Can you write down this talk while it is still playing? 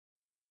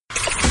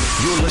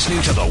You're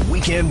listening to the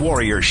Weekend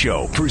Warrior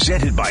Show,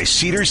 presented by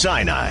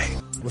Cedars-Sinai.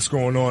 What's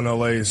going on,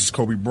 LA? This is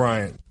Kobe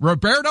Bryant.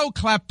 Roberto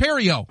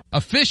Claperio,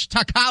 a fish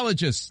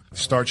tacologist.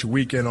 Start your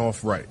weekend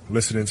off right.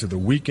 Listening to the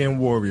Weekend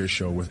Warrior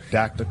Show with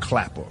Dr.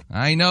 Clapper.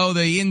 I know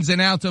the ins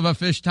and outs of a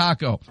fish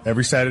taco.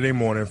 Every Saturday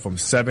morning from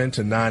 7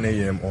 to 9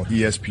 a.m. on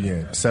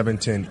ESPN,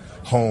 710,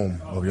 home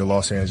of your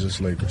Los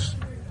Angeles Lakers.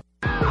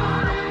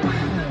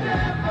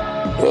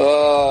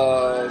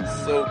 Oh,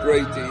 it's so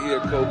great to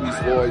hear Kobe's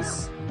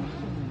voice.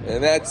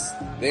 And that's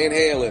Van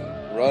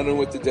Halen, Running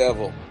with the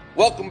Devil.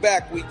 Welcome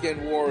back,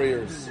 Weekend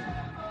Warriors.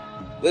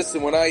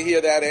 Listen, when I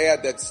hear that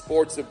ad that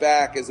sports are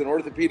back, as an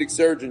orthopedic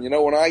surgeon, you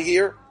know when I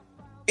hear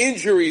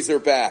injuries are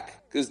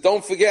back. Because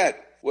don't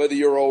forget, whether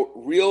you're a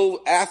real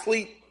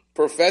athlete,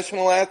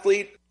 professional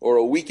athlete, or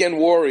a weekend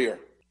warrior,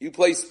 you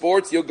play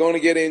sports, you're going to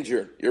get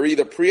injured. You're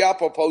either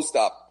pre-op or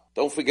post-op.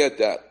 Don't forget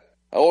that.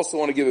 I also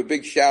want to give a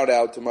big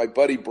shout-out to my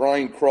buddy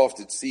Brian Croft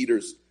at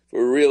Cedars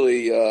for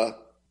really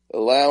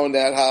allowing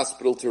that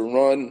hospital to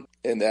run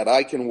and that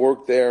I can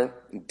work there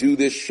and do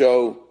this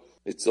show.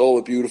 It's all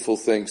a beautiful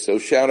thing. So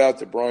shout out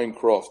to Brian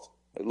Croft.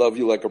 I love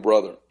you like a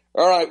brother.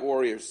 All right,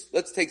 Warriors,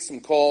 let's take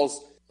some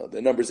calls.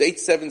 The number's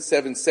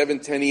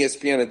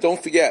 877-710-ESPN. And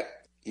don't forget,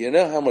 you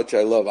know how much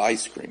I love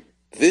ice cream.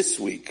 This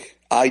week,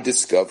 I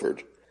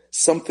discovered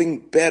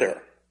something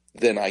better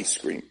than ice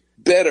cream,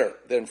 better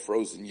than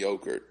frozen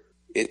yogurt.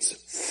 It's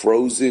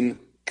frozen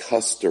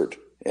custard.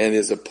 And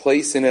there's a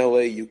place in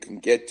LA you can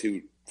get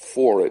to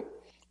for it.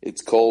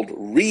 It's called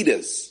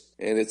Rita's.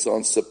 And it's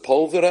on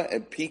Sepulveda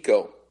and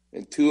Pico.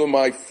 And two of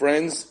my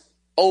friends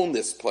own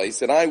this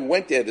place. And I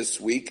went there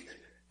this week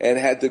and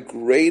had the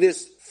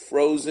greatest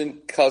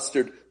frozen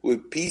custard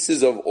with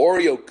pieces of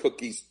Oreo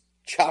cookies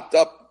chopped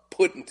up,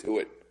 put into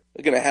it.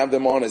 We're going to have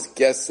them on as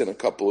guests in a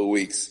couple of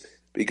weeks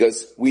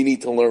because we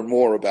need to learn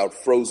more about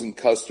frozen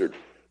custard.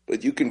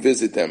 But you can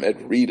visit them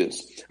at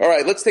Rita's. All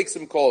right, let's take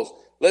some calls.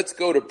 Let's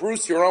go to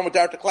Bruce. You're on with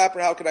Dr. Clapper.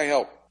 How can I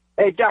help?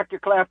 Hey, Dr.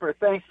 Clapper,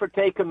 thanks for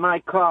taking my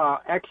call.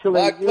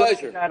 Actually, my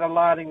pleasure. We've got a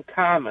lot in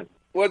common.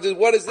 What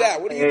is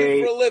that? What do you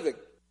do for a living?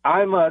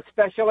 I'm a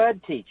special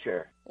ed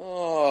teacher.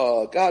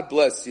 Oh, God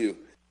bless you.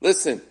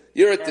 Listen,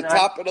 you're at the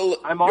top of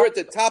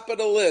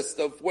the list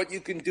of what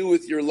you can do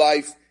with your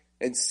life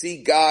and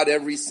see God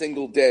every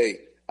single day.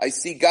 I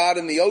see God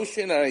in the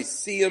ocean and I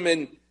see him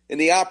in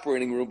the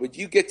operating room, but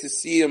you get to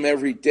see him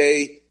every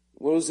day.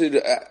 What was it?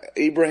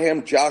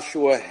 Abraham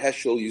Joshua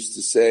Heschel used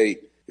to say,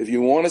 if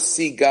you want to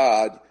see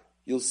God,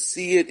 you'll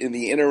see it in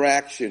the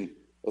interaction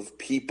of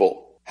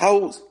people.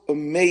 How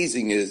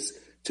amazing is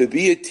to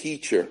be a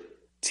teacher,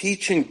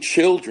 teaching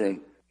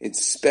children in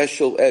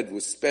special ed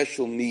with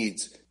special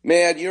needs.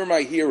 Man, you're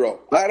my hero.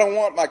 I don't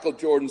want Michael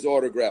Jordan's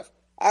autograph.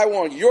 I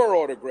want your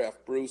autograph,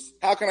 Bruce.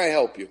 How can I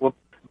help you? Well,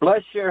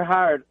 bless your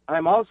heart.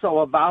 I'm also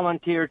a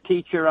volunteer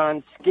teacher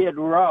on Skid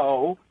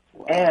Row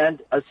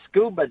and a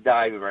scuba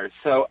diver,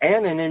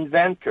 and an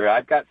inventor.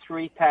 I've got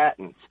 3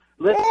 patents.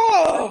 Listen,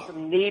 I have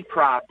some knee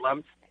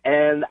problems,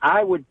 and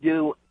I would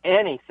do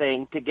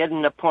anything to get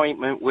an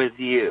appointment with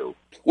you.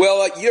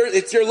 Well,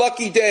 it's your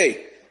lucky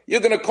day. You're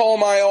going to call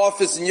my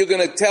office, and you're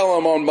going to tell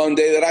them on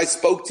Monday that I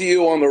spoke to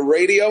you on the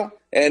radio,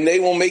 and they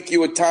will make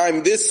you a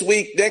time this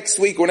week, next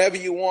week, whenever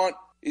you want.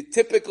 It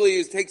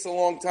typically takes a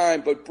long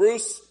time, but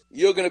Bruce,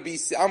 I'm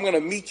going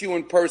to meet you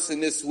in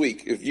person this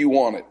week if you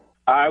want it.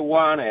 I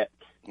want it.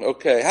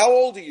 Okay. How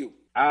old are you?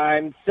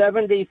 I'm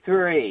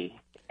 73.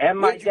 And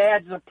my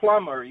dad's a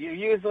plumber. You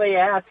usually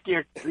ask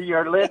your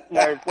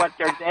listeners what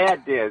their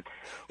dad did.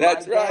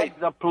 That's my right.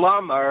 Dad's a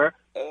plumber,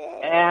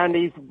 and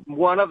he's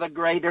one of the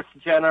greatest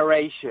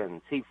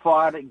generations. He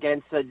fought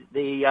against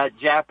the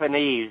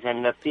Japanese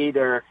in the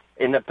theater,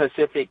 in the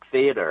Pacific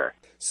Theater.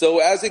 So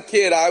as a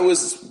kid, I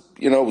was,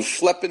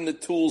 schlepping the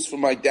tools for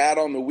my dad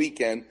on the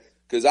weekend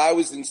because I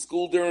was in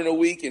school during the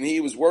week and he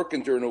was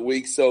working during the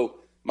week. So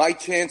my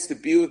chance to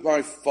be with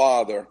my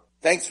father.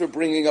 Thanks for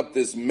bringing up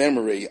this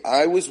memory.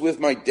 I was with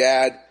my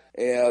dad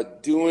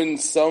doing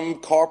some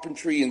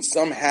carpentry in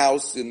some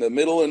house in the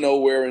middle of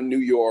nowhere in New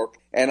York,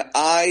 and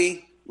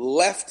I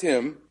left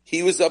him.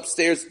 He was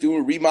upstairs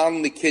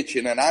remodeling the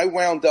kitchen, and I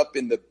wound up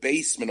in the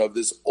basement of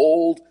this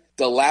old,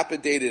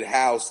 dilapidated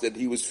house that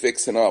he was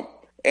fixing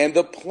up. And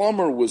the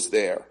plumber was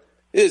there,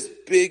 this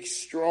big,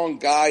 strong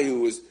guy who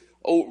was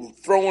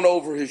throwing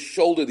over his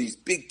shoulder these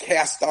big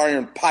cast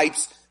iron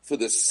pipes for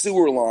the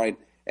sewer line.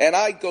 And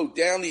I go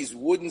down these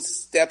wooden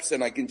steps,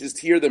 and I can just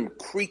hear them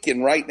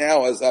creaking right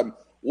now as I'm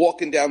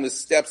walking down the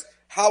steps.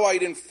 How I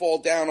didn't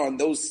fall down on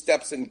those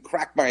steps and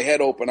crack my head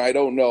open, I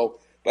don't know.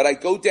 But I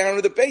go down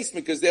to the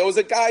basement because there was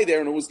a guy there,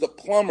 and it was the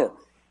plumber.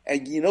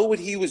 And you know what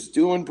he was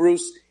doing,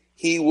 Bruce?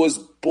 He was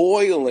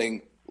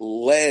boiling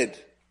lead.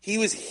 He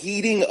was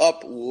heating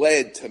up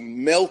lead to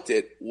melt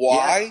it.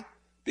 Why? Yeah.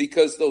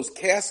 Because those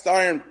cast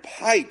iron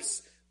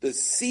pipes, the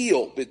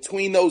seal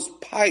between those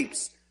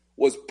pipes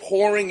was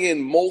pouring in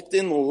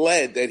molten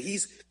lead that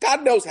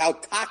God knows how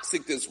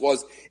toxic this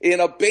was in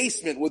a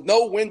basement with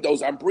no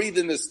windows. I'm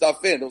breathing this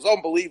stuff in. It was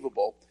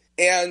unbelievable.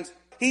 And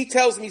he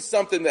tells me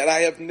something that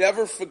I have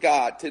never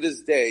forgot to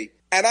this day.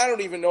 and I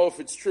don't even know if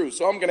it's true,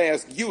 so I'm going to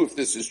ask you if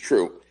this is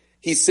true.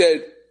 He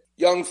said,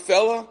 young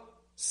fella,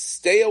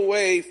 stay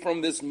away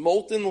from this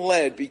molten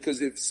lead,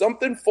 because if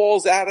something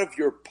falls out of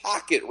your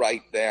pocket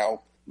right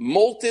now,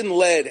 molten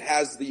lead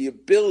has the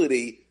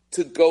ability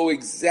to go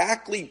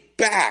exactly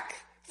back,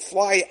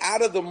 fly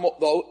out of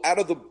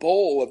the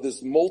bowl of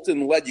this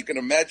molten lead. You can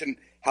imagine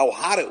how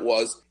hot it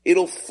was.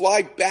 It'll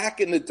fly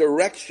back in the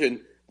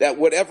direction that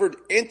whatever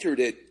entered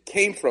it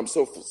came from.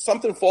 So if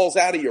something falls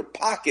out of your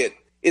pocket,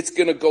 it's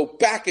going to go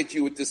back at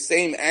you at the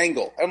same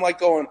angle. I'm like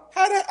going,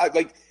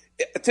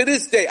 to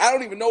this day, I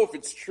don't even know if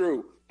it's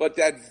true, but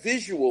that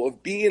visual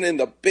of being in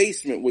the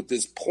basement with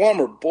this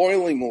plumber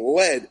boiling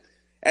lead,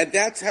 and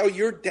that's how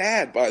your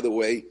dad, by the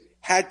way,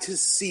 had to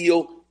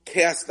seal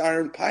cast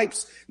iron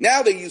pipes.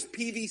 Now they use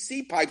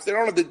PVC pipes. They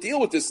don't have to deal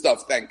with this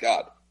stuff, thank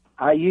God.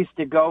 I used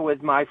to go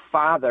with my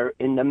father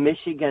in the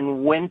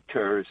Michigan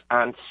winters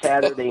on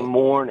Saturday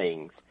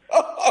mornings.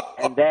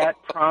 And that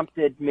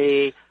prompted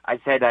me. I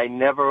said, I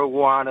never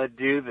want to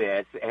do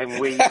this. And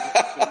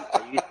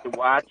I used to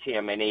watch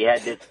him, and he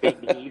had this big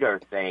heater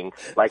thing,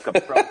 like a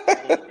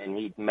propane, and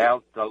he'd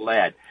melt the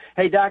lead.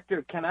 Hey,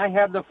 doctor, can I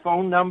have the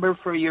phone number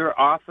for your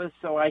office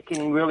so I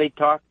can really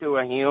talk to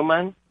a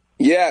human?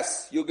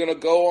 Yes, you're going to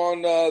go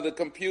on the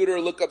computer,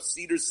 look up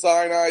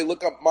Cedars-Sinai,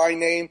 look up my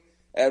name,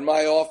 and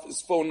my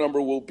office phone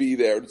number will be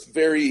there. It's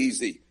very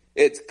easy.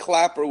 It's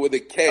Clapper with a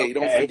K. Okay.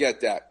 Don't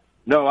forget that.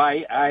 No,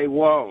 I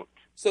won't.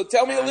 So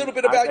tell me a little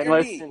bit about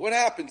your knee. What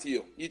happened to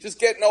you? You just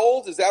getting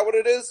old? Is that what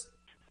it is?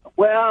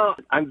 Well,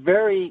 I'm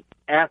very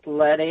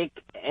athletic,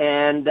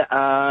 and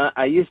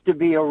I used to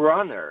be a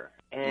runner.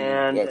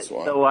 And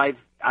so I've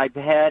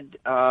had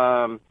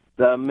the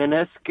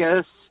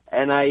meniscus,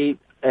 and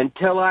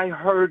until I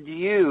heard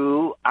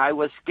you, I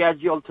was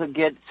scheduled to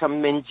get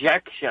some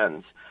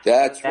injections.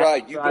 That's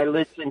right.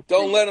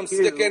 Don't let them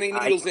stick any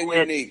needles in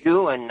your knee.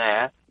 Doing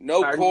that.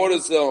 No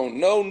cortisone,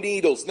 no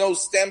needles, no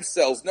stem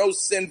cells, no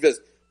Synvis.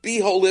 Be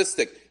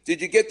holistic.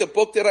 Did you get the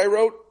book that I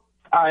wrote?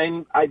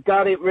 I've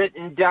got it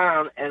written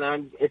down,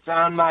 and it's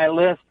on my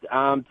list.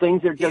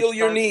 Things are just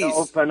starting to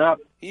open up.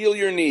 Heal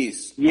your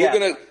knees.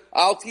 Yeah.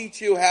 I'll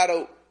teach you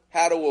how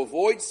to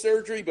avoid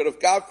surgery, but if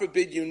God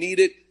forbid you need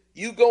it,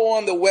 you go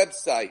on the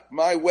website,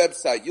 my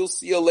website. You'll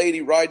see a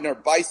lady riding her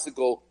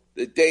bicycle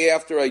the day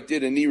after I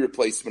did a knee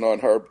replacement on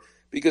her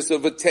because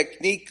of a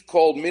technique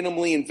called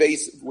minimally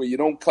invasive where you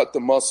don't cut the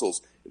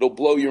muscles. It'll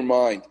blow your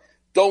mind.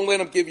 Don't let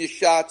them give you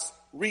shots.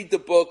 Read the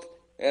book,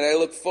 and I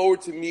look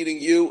forward to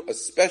meeting you, a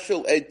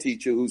special ed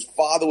teacher whose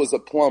father was a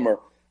plumber.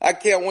 I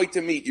can't wait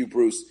to meet you,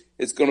 Bruce.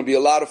 It's going to be a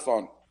lot of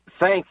fun.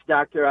 Thanks,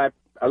 doctor.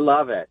 I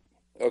love it.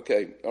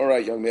 Okay. All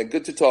right, young man.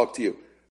 Good to talk to you.